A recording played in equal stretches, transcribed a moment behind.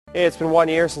It's been 1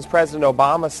 year since President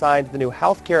Obama signed the new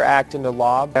Health Care Act into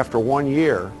law. After 1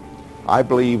 year, I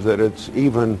believe that it's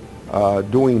even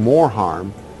doing more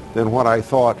harm than what I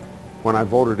thought when I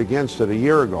voted against it a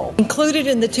year ago. Included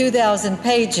in the 2,000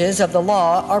 pages of the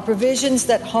law are provisions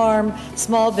that harm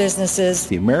small businesses.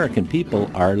 The American people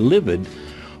are livid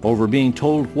over being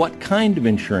told what kind of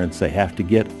insurance they have to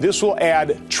get. This will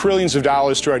add trillions of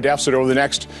dollars to our deficit over the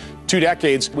next 2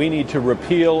 decades. We need to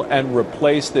repeal and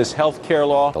replace this health care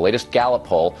law. The latest Gallup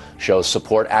poll shows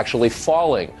support actually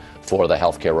falling for the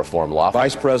health care reform law.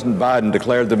 Vice President Biden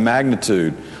declared the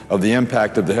magnitude of the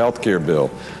impact of the health care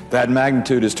bill. That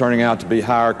magnitude is turning out to be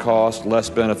higher cost, less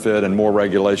benefit, and more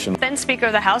regulation. Then Speaker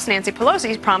of the House, Nancy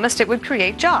Pelosi, promised it would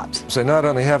create jobs. They not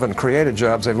only haven't created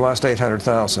jobs, they've lost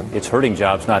 800,000. It's hurting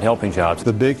jobs, not helping jobs.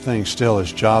 The big thing still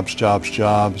is jobs, jobs,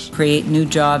 jobs. Create new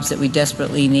jobs that we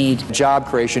desperately need. Job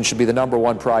creation should be the number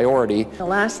 1 priority. The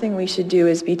last thing we should do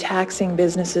is be taxing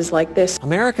businesses like this.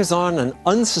 America's on an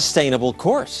unsustainable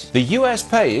course. The U.S.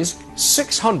 pays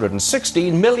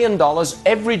 $616 million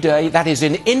every day. That is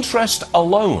in interest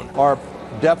alone. Our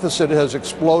deficit has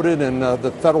exploded and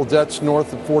the federal debt's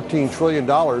north of $14 trillion.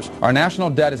 Our national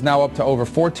debt is now up to over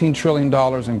 $14 trillion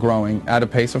and growing at a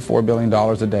pace of $4 billion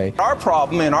a day. Our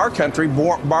problem in our country,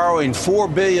 borrowing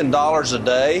 $4 billion a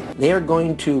day. They are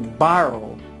going to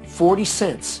borrow 40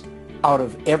 cents out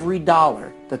of every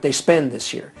dollar that they spend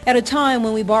this year. At a time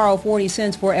when we borrow 40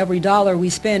 cents for every dollar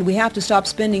we spend, we have to stop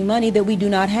spending money that we do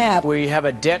not have. We have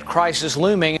a debt crisis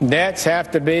looming. Debts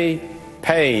have to be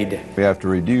paid. We have to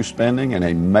reduce spending in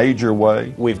a major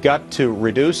way. We've got to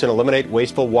reduce and eliminate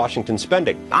wasteful Washington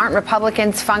spending. Aren't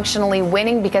Republicans functionally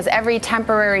winning because every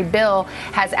temporary bill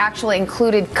has actually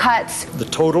included cuts? The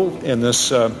total in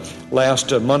this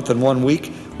last month and 1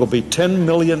 week will be $10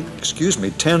 billion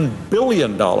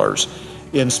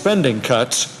in spending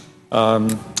cuts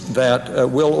that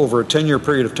will, over a 10-year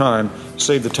period of time,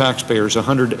 save the taxpayers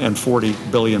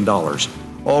 $140 billion.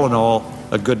 All in all,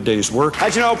 a good day's work.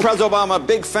 As you know, President Obama, a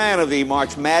big fan of the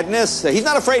March Madness. He's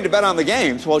not afraid to bet on the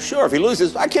games. Well, sure, if he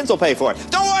loses, our kids will pay for it.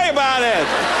 Don't worry about it.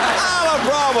 Not a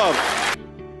problem.